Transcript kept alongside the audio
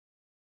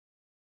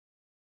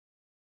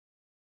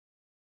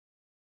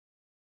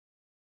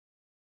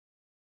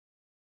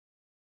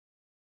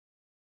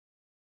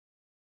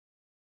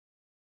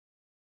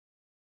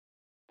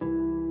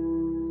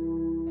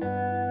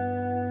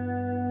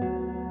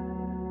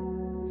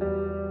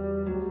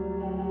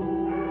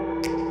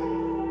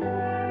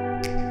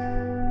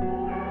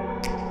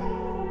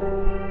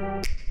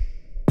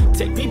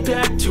Take me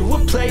back to a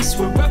place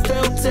where I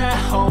felt at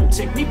home.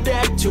 Take me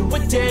back to a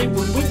day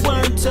when we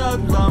weren't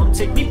alone.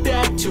 Take me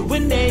back to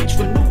an age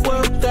when the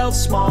world felt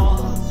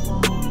small,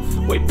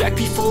 way back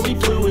before we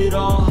blew it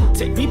all.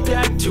 Take me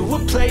back to a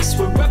place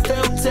where I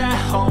felt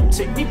at home.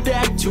 Take me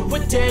back to a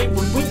day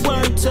when we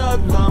weren't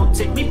alone.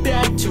 Take me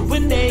back to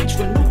an age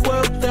when the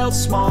world felt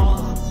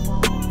small,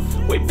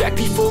 way back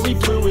before we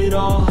blew it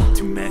all.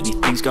 Too many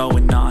things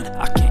going on,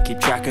 I can't keep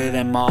track of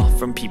them all.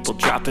 From people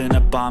dropping a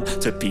bomb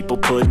to people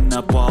putting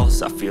up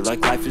walls. I feel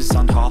like life is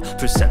on hold,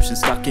 perception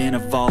stuck in a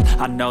vault.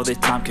 I know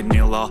that time can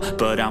heal all,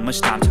 but how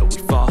much time till we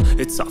fall?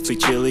 It's awfully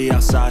chilly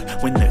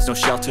outside when there's no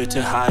shelter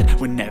to hide.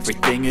 When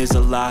everything is a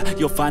lie,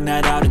 you'll find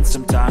that out in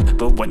some time.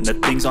 But when the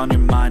things on your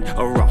mind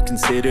are all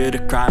considered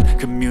a crime,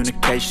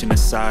 communication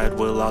aside,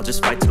 we'll all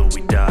just fight till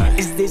we die.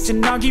 Is this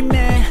an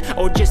argument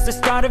or just the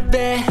start of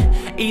it?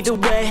 Either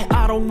way,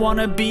 I don't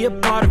wanna be a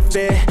part of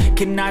it.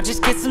 Can I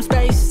just get some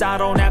space? I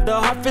don't have the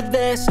heart for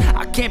this.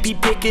 I can't be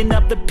picking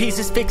up the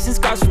pieces, fixing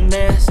scars from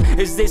this.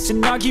 Is this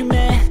an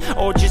argument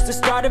or just the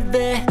start of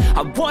it?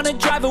 I wanna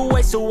drive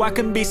away so I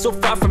can be so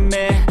far from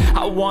it.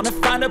 I wanna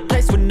find a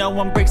place where no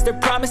one breaks their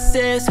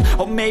promises,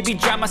 or maybe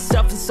drown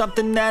myself in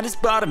something that is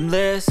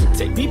bottomless.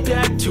 Take me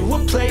back to a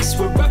place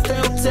where I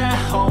felt at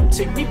home.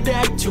 Take me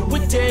back to a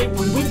day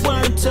when we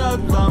weren't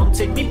alone.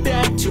 Take me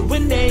back to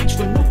an age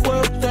when the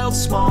world felt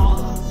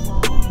small,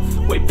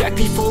 way back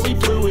before we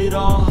blew it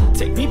all.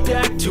 Take me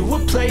back to a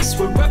place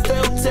where I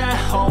felt at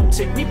home.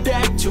 Take me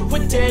back to a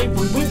day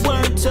when we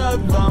weren't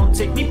alone.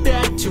 Take me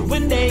back to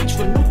an age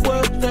when the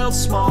world felt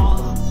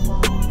small,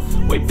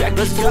 way back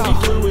before we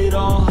blew it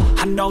all.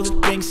 I know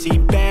that things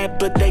seem bad,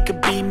 but they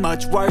could be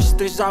much worse.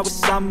 There's always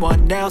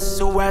someone else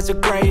who has a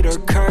greater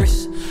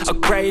curse, a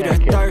greater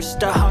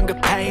thirst, a hunger,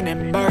 pain,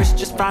 and mercy.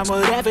 Just find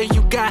whatever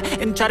you got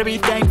and try to be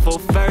thankful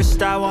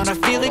first. I wanna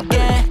feel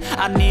again,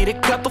 I need a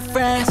couple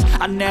friends.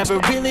 I never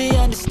really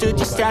understood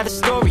just how the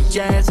story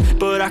ends,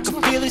 but I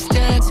can feel it's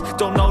tense,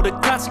 don't know the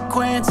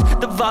consequence.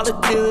 The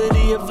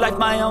volatility of life,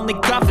 my only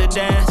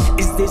confidence.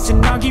 Is this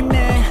an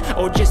argument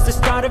or just the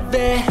start of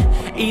it?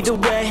 Either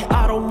way,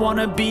 I don't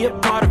wanna be a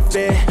part of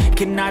it.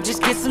 Can I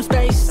just get some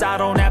space? I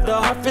don't have the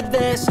heart for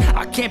this.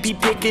 I can't be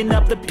picking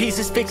up the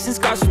pieces, fixing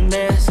scars from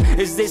this.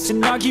 Is this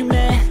an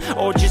argument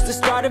or just the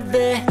start of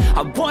it?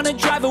 I wanna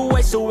drive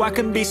away so I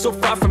can be so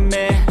far from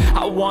it.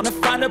 I wanna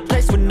find a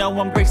place where no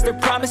one breaks their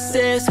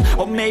promises,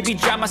 or maybe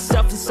drown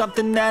myself in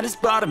something that is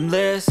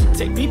bottomless.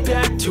 Take me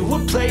back to a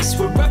place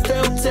where I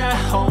felt at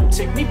home.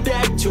 Take me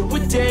back to a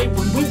day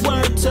when we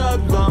weren't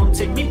alone.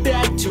 Take me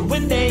back to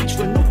an age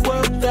when the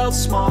world felt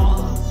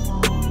small,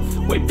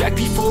 way back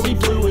before we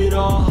blew it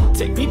all.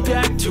 Take me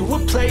back to a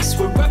place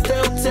where I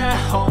felt at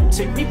home.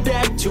 Take me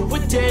back to a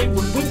day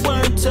when we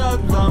weren't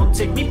alone.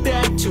 Take me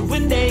back to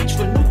an age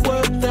when the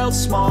world felt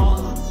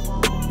small,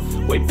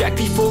 way back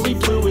before we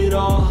blew it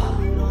all.